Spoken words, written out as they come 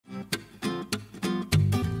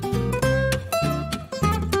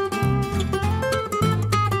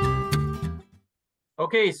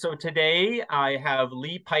Okay, so today I have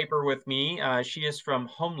Leigh Piper with me. She is from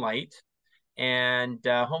Homelight, and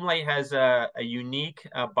Homelight has a unique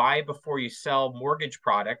buy before you sell mortgage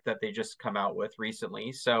product that they just come out with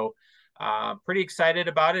recently. So pretty excited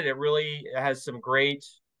about it. It really has some great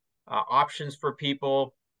options for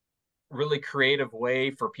people, really creative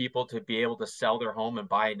way for people to be able to sell their home and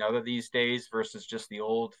buy another these days versus just the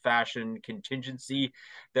old-fashioned contingency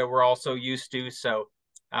that we're also used to. So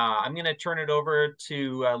I'm going to turn it over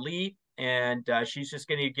to Leigh, and she's just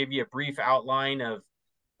going to give you a brief outline of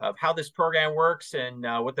how this program works and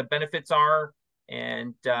what the benefits are,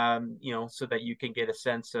 and so that you can get a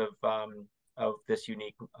sense of this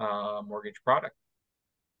unique mortgage product.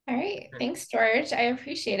 All right. Thanks, George. I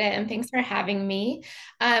appreciate it. And thanks for having me.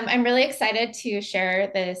 I'm really excited to share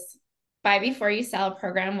this Buy Before You Sell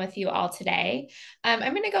program with you all today.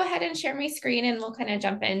 I'm going to go ahead and share my screen and we'll kind of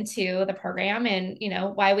jump into the program and,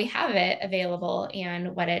 why we have it available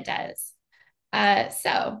and what it does.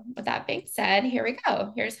 So with that being said, here we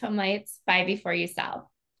go. Here's Homelight's Buy Before You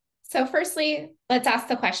Sell. So firstly, let's ask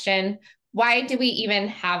the question, why do we even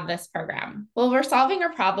have this program? Well, we're solving a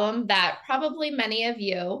problem that probably many of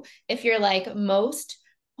you, if you're like most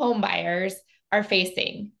home buyers, are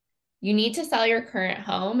facing. You need to sell your current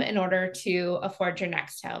home in order to afford your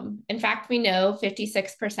next home. In fact, we know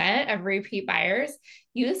 56% of repeat buyers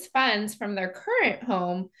use funds from their current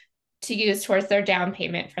home to use towards their down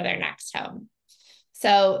payment for their next home.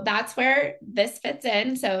 So that's where this fits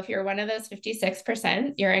in. So if you're one of those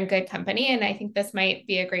 56%, you're in good company. And I think this might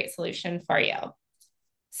be a great solution for you.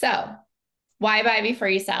 So why buy before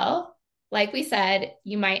you sell? Like we said,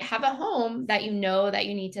 you might have a home that you know that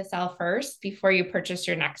you need to sell first before you purchase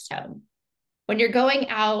your next home. When you're going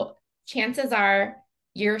out, chances are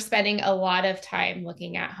you're spending a lot of time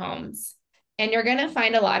looking at homes. And you're going to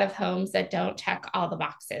find a lot of homes that don't check all the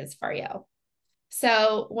boxes for you.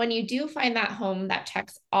 So when you do find that home that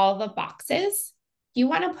checks all the boxes, you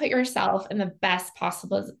want to put yourself in the best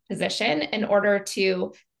possible position in order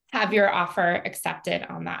to have your offer accepted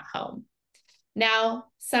on that home. Now,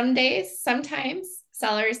 sometimes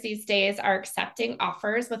sellers these days are accepting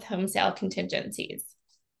offers with home sale contingencies.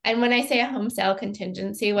 And when I say a home sale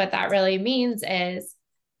contingency, what that really means is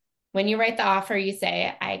when you write the offer, you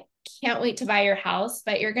say, I can't wait to buy your house,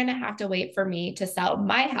 but you're going to have to wait for me to sell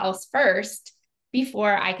my house first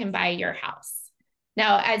before I can buy your house.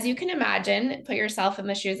 Now, as you can imagine, put yourself in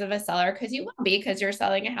the shoes of a seller because you will be because you're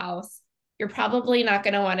selling a house. You're probably not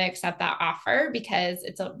going to want to accept that offer because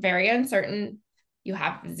it's very uncertain. You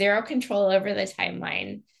have zero control over the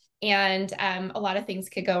timeline, and a lot of things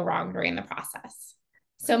could go wrong during the process.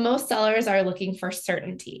 So most sellers are looking for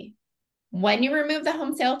certainty. When you remove the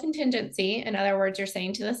home sale contingency, in other words, you're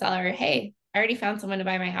saying to the seller, hey, I already found someone to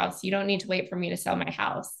buy my house. You don't need to wait for me to sell my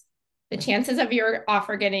house. The chances of your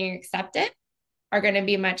offer getting accepted are going to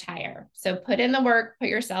be much higher. So put in the work, put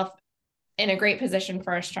yourself in a great position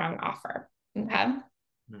for a strong offer. Okay.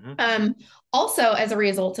 Also, as a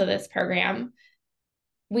result of this program,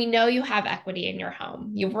 we know you have equity in your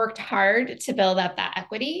home. You've worked hard to build up that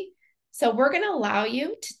equity. So we're going to allow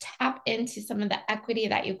you to tap into some of the equity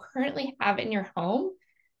that you currently have in your home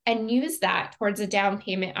and use that towards a down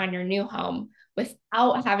payment on your new home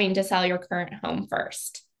without having to sell your current home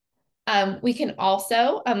first. We can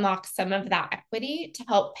also unlock some of that equity to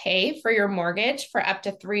help pay for your mortgage for up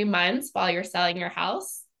to 3 months while you're selling your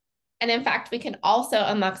house. And in fact, we can also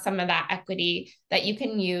unlock some of that equity that you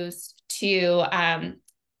can use to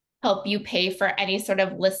help you pay for any sort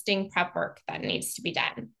of listing prep work that needs to be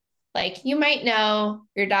done. Like you might know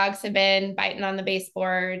your dogs have been biting on the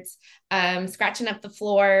baseboards, scratching up the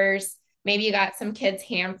floors. Maybe you got some kids'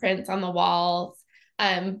 handprints on the walls.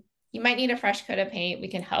 You might need a fresh coat of paint. We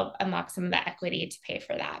can help unlock some of the equity to pay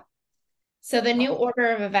for that. So the new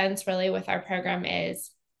order of events really with our program is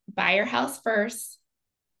buy your house first,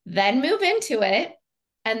 then move into it,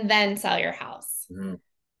 and then sell your house. Mm-hmm.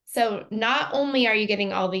 So not only are you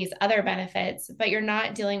getting all these other benefits, but you're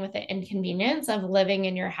not dealing with the inconvenience of living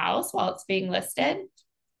in your house while it's being listed.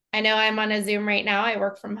 I know I'm on a Zoom right now. I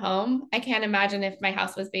work from home. I can't imagine if my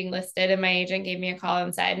house was being listed and my agent gave me a call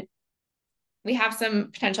and said, we have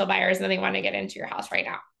some potential buyers and they want to get into your house right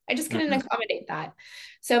now. I just couldn't accommodate that.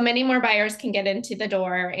 So many more buyers can get into the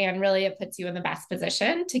door, and really it puts you in the best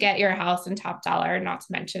position to get your house in top dollar, not to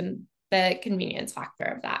mention the convenience factor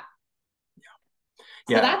of that.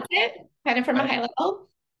 So that's it, kind of from a high level.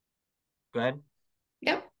 Go ahead.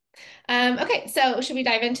 Yep. Okay, so should we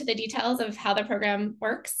dive into the details of how the program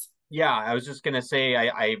works? Yeah, I was just going to say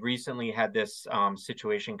I recently had this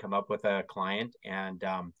situation come up with a client, and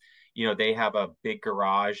they have a big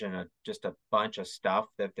garage and just a bunch of stuff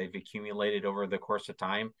that they've accumulated over the course of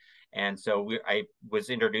time. And so I was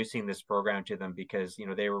introducing this program to them because,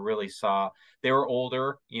 they were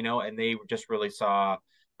older, and they just really saw,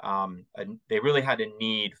 they really had a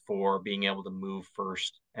need for being able to move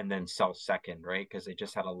first and then sell second, right? Because they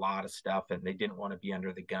just had a lot of stuff and they didn't want to be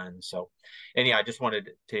under the gun. So, and yeah, I just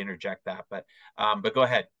wanted to interject that, but go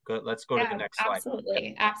ahead. Let's go to the Yeah, next slide.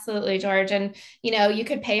 absolutely. Absolutely, George. And, you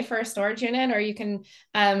could pay for a storage unit, or you can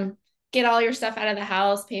get all your stuff out of the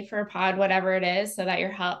house, pay for a pod, whatever it is, so that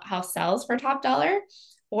your house sells for top dollar.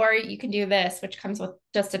 Or you can do this, which comes with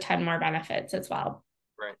just a ton more benefits as well.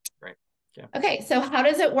 Right, right. Yeah. Okay, so how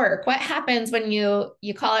does it work? What happens when you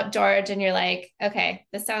call up George and you're like, okay,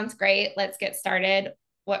 this sounds great. Let's get started.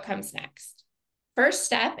 What comes next? First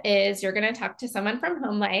step is you're going to talk to someone from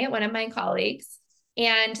Homelight, one of my colleagues,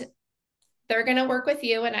 and they're going to work with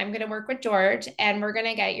you and I'm going to work with George, and we're going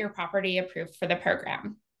to get your property approved for the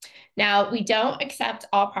program. Now, we don't accept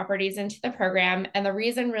all properties into the program, and the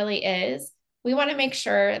reason really is we want to make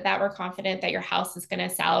sure that we're confident that your house is going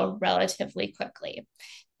to sell relatively quickly.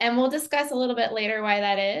 And we'll discuss a little bit later why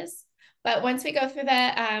that is. But once we go through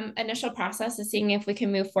the initial process of seeing if we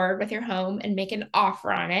can move forward with your home and make an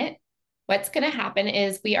offer on it, what's going to happen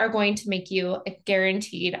is we are going to make you a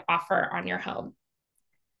guaranteed offer on your home.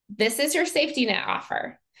 This is your safety net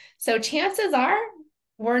offer. So chances are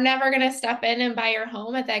we're never going to step in and buy your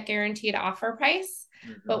home at that guaranteed offer price.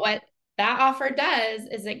 But what that offer does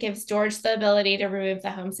is it gives George the ability to remove the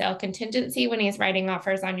home sale contingency when he's writing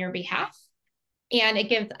offers on your behalf. And it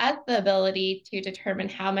gives us the ability to determine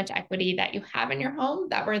how much equity that you have in your home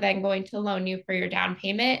that we're then going to loan you for your down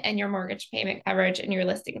payment and your mortgage payment coverage and your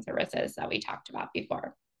listing services that we talked about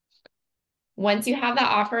before. Once you have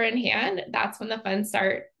that offer in hand, that's when the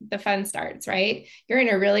fun starts, right? You're in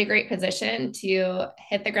a really great position to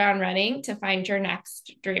hit the ground running to find your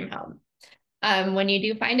next dream home. When you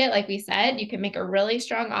do find it, like we said, you can make a really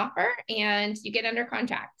strong offer and you get under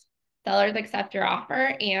contract. Sellers accept your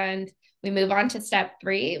offer and we move on to step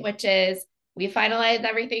 3, which is we finalize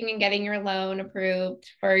everything and getting your loan approved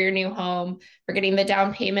for your new home. We're getting the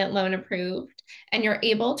down payment loan approved, and you're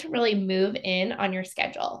able to really move in on your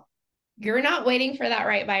schedule. You're not waiting for that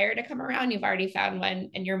right buyer to come around. You've already found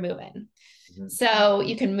one and you're moving. So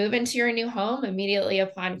you can move into your new home immediately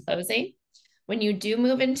upon closing. When you do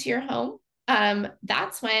move into your home,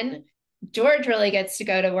 that's when George really gets to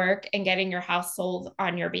go to work and getting your house sold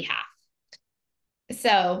on your behalf.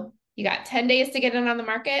 So you got 10 days to get it on the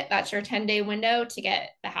market. That's your 10-day window to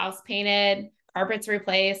get the house painted, carpets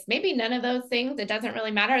replaced, maybe none of those things. It doesn't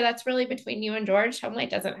really matter. That's really between you and George. Homelight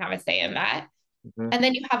doesn't have a say in that. And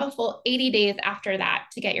then you have a full 80 days after that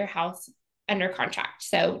to get your house under contract.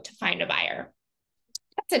 So to find a buyer.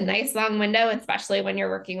 That's a nice long window, especially when you're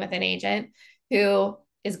working with an agent who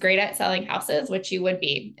is great at selling houses, which you would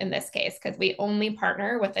be in this case, because we only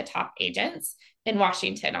partner with the top agents in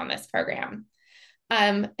Washington on this program.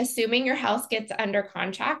 Assuming your house gets under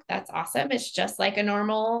contract, that's awesome. It's just like a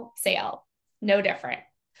normal sale, no different.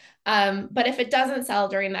 But if it doesn't sell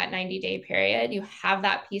during that 90-day period, you have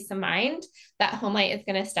that peace of mind that Homelight is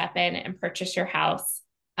going to step in and purchase your house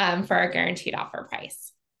for a guaranteed offer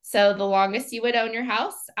price. So the longest you would own your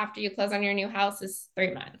house after you close on your new house is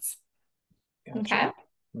 3 months. Gotcha. Okay.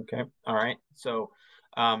 Okay. All right. So,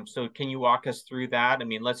 so can you walk us through that? I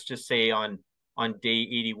mean, let's just say on day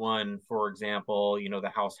 81, for example,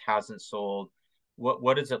 the house hasn't sold.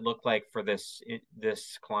 What does it look like for this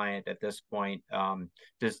client at this point?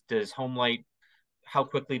 Does Homelight, how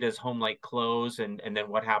quickly does Homelight close, and then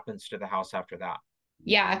what happens to the house after that?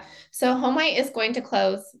 Yeah. So Homelight is going to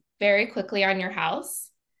close very quickly on your house.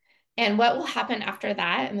 And what will happen after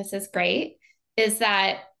that, and this is great, is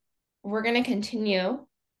that we're going to continue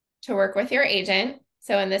to work with your agent.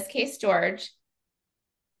 So in this case, George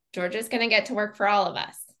is going to get to work for all of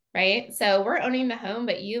us, right? So we're owning the home,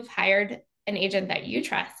 but you've hired an agent that you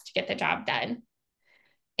trust to get the job done.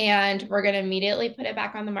 And we're going to immediately put it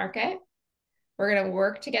back on the market. We're going to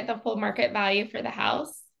work to get the full market value for the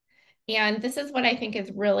house. And this is what I think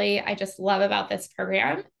is really, I just love about this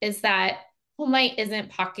program, is that Homelight isn't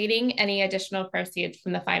pocketing any additional proceeds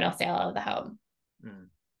from the final sale of the home.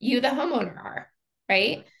 You, the homeowner, are,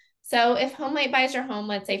 right? So if Homelight buys your home,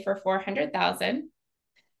 let's say for $400,000,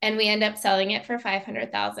 and we end up selling it for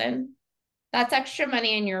 $500,000, that's extra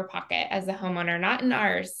money in your pocket as a homeowner, not in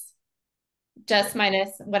ours, just minus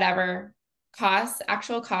whatever costs,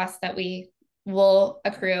 actual costs that we will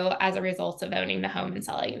accrue as a result of owning the home and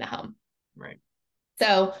selling the home. Right.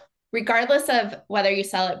 So regardless of whether you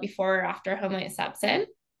sell it before or after Homelight steps in,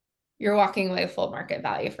 you're walking away with full market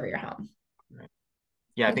value for your home. Right.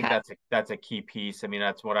 Yeah, I think Okay. that's a key piece. I mean,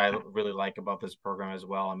 that's what I really like about this program as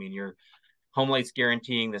well. I mean, your Homelight's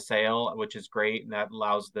guaranteeing the sale, which is great, and that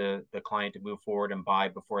allows the client to move forward and buy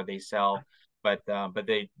before they sell. But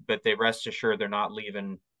they rest assured they're not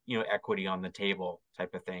leaving equity on the table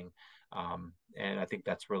type of thing. And I think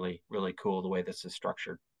that's really cool the way this is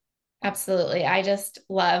structured. Absolutely. I just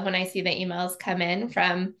love when I see the emails come in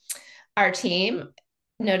from our team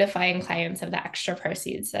notifying clients of the extra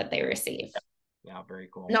proceeds that they receive. Yeah, very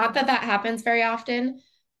cool. Not that that happens very often,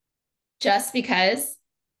 just because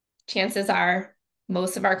chances are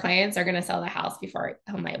most of our clients are going to sell the house before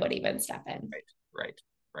Homelight would even step in. Right, right,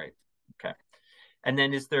 right. Okay. And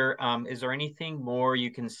then is there anything more you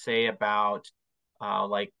can say about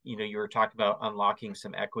like you were talking about unlocking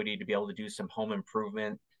some equity to be able to do some home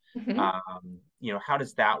improvement. Mhm. How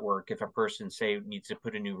does that work if a person say needs to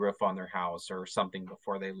put a new roof on their house or something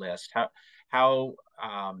before they list? How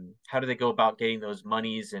do they go about getting those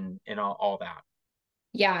monies and all that?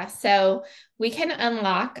 Yeah, so we can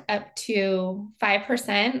unlock up to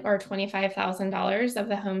 5% or $25,000 of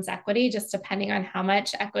the home's equity, just depending on how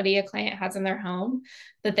much equity a client has in their home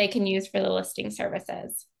that they can use for the listing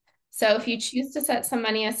services. So if you choose to set some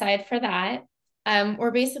money aside for that,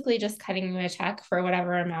 we're basically just cutting you a check for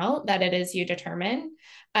whatever amount that it is you determine.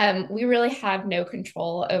 We really have no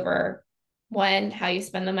control over when, how you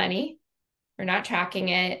spend the money. We're not tracking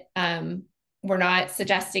it. We're not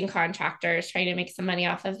suggesting contractors trying to make some money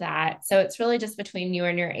off of that. So it's really just between you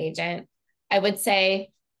and your agent. I would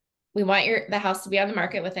say we want the house to be on the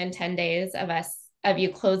market within 10 days of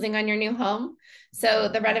you closing on your new home. So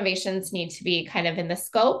the renovations need to be kind of in the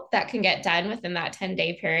scope that can get done within that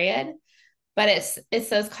 10-day period. But it's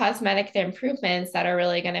those cosmetic improvements that are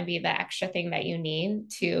really going to be the extra thing that you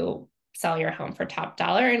need to sell your home for top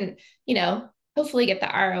dollar and, hopefully get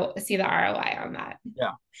see the ROI on that.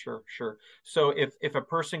 Yeah, sure, sure. So if a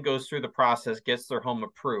person goes through the process, gets their home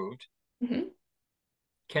approved, Mhm.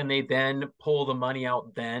 can they then pull the money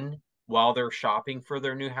out then while they're shopping for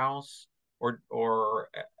their new house?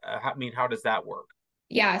 I mean, how does that work?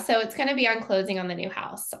 Yeah, so it's going to be on closing on the new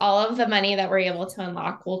house. All of the money that we're able to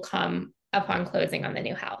unlock will come upon closing on the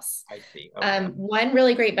new house. I see. Okay. One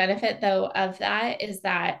really great benefit, though, of that is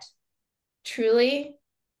that truly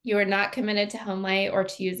you are not committed to Homelight or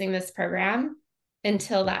to using this program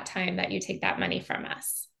until that time that you take that money from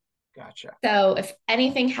us. Gotcha. So if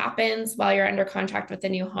anything happens while you're under contract with the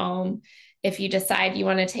new home, if you decide you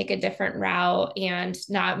want to take a different route and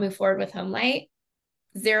not move forward with Homelight,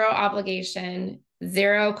 zero obligation,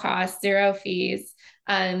 zero cost, zero fees,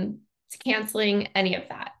 canceling any of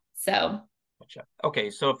that. So, Gotcha. Okay,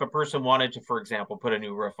 so if a person wanted to, for example, put a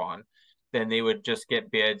new roof on, then they would just get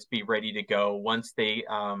bids, be ready to go. Once they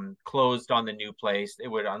closed on the new place, it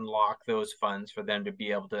would unlock those funds for them to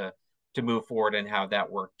be able to move forward and have that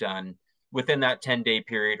work done within that 10-day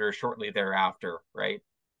period or shortly thereafter, right?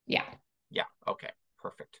 yeah. Yeah. Okay.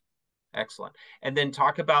 Perfect. Excellent. And then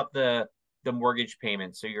talk about the mortgage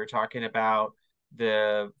payment. So you're talking about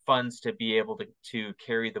the funds to be able to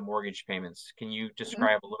carry the mortgage payments. Can you Mhm.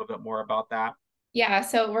 describe a little bit more about that? Yeah.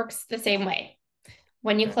 So it works the same way.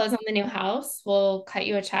 When you Okay. close on the new house, we'll cut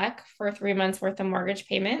you a check for 3 months worth of mortgage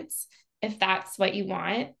payments if that's what you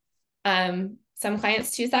want. Some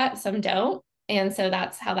clients choose that, some don't. And so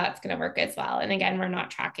that's how that's going to work as well. And again, we're not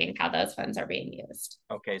tracking how those funds are being used.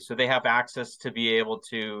 Okay. So they have access to be able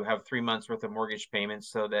to have 3 months worth of mortgage payments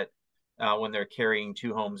so that when they're carrying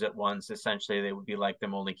two homes at once, essentially they would be like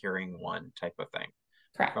them only carrying one type of thing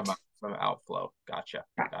Correct. from outflow. Gotcha.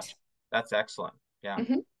 Correct. Gotcha. That's excellent. Yeah.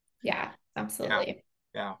 Hmm. Yeah, Yeah. absolutely.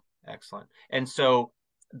 Yeah, excellent. And so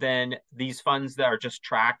then these funds that are just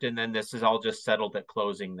tracked, and then this is all just settled at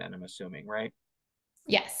closing, then I'm assuming, right?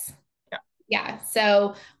 Yes. Yeah. Yeah.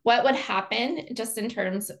 So what would happen just in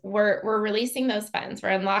terms we're releasing those funds, we're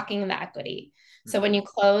unlocking the equity. So Mhm. when you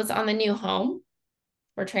close on the new home,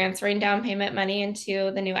 we're transferring down payment money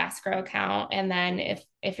into the new escrow account. And then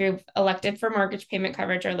if you're elected for mortgage payment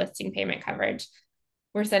coverage or listing payment coverage,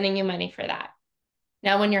 we're sending you money for that.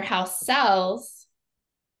 Now, when your house sells,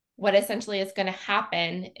 what essentially is going to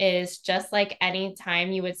happen is just like any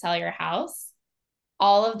time you would sell your house,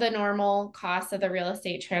 all of the normal costs of the real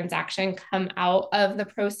estate transaction come out of the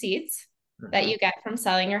proceeds that Mhm. you get from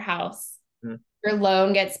selling your house. Mhm. Your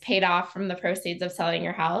loan gets paid off from the proceeds of selling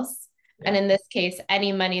your house. And Yeah. in this case,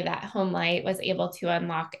 any money that Homelight was able to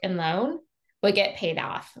unlock and loan would get paid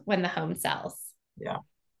off when the home sells. Yeah.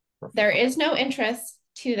 There Perfect. is no interest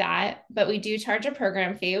to that, but we do charge a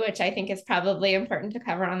program fee, which I think is probably important to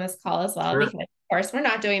cover on this call as well, Sure. because of course we're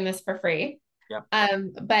not doing this for free. Yeah.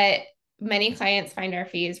 But many clients find our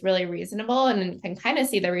fees really reasonable and can kind of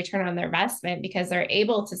see the return on their investment because they're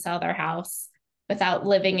able to sell their house without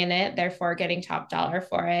living in it, therefore getting top dollar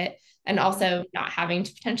for it, and also not having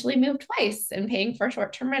to potentially move twice and paying for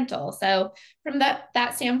short-term rental. So from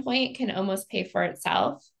that standpoint, can almost pay for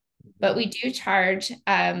itself. But we do charge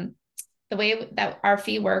the way that our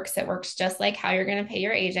fee works, it works just like how you're going to pay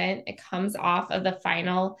your agent. It comes off of the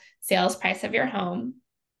final sales price of your home.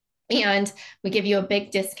 And we give you a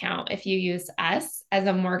big discount if you use us as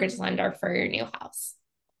a mortgage lender for your new house.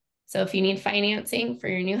 So if you need financing for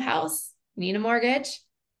your new house, need a mortgage,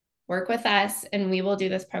 work with us and we will do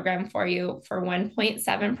this program for you for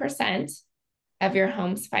 1.7% of your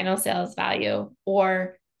home's final sales value,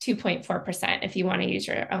 or 2.4% if you want to use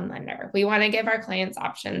your own lender. We want to give our clients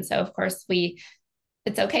options. So of course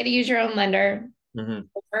it's okay to use your own lender,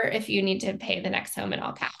 or if you need to pay the next home in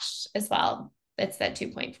all cash as well, it's that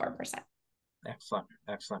 2.4%. Excellent.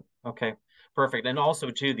 Excellent. Okay, perfect. And also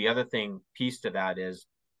too, the other piece to that is,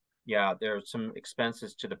 yeah, there are some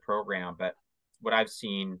expenses to the program, but what I've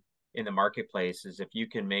seen in the marketplace is if you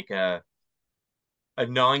can make a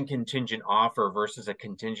non-contingent offer versus a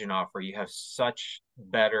contingent offer, you have such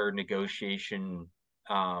better negotiation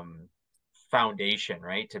foundation,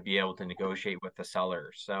 right, to be able to negotiate with the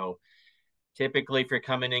seller. So typically, if you're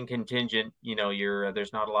coming in contingent,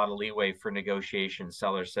 there's not a lot of leeway for negotiation.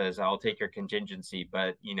 Seller says, "I'll take your contingency,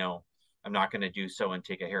 but I'm not going to do so and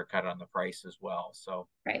take a haircut on the price as well." So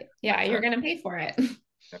right, yeah, you're going to pay for it.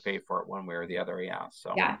 I pay for it one way or the other. Yeah.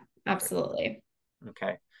 So yeah, absolutely.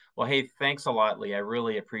 Okay. Well, hey, thanks a lot, Leigh. I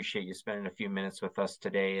really appreciate you spending a few minutes with us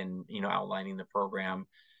today and, outlining the program.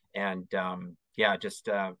 And yeah, just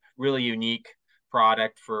a really unique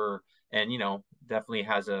product and, definitely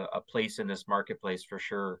has a place in this marketplace for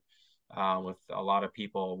sure, with a lot of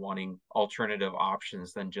people wanting alternative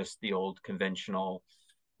options than just the old conventional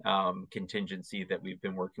contingency that we've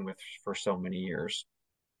been working with for so many years.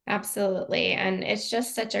 Absolutely. And it's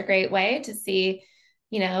just such a great way to see,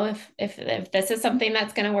 if this is something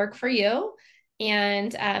that's going to work for you.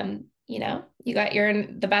 And you're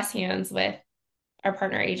in the best hands with our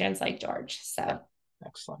partner agents like George. So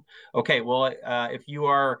excellent. Okay. Well, if you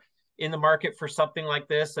are in the market for something like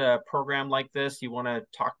this, a program like this, you want to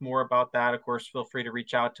talk more about that, of course, feel free to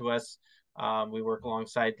reach out to us. We work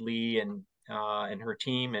alongside Leigh and her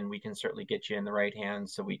team, and we can certainly get you in the right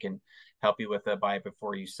hands so we can help you with a buy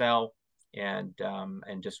before you sell and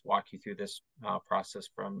just walk you through this process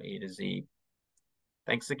from A to Z.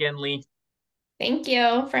 Thanks again, Leigh. Thank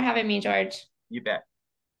you for having me, George. You bet.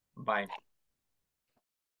 Bye.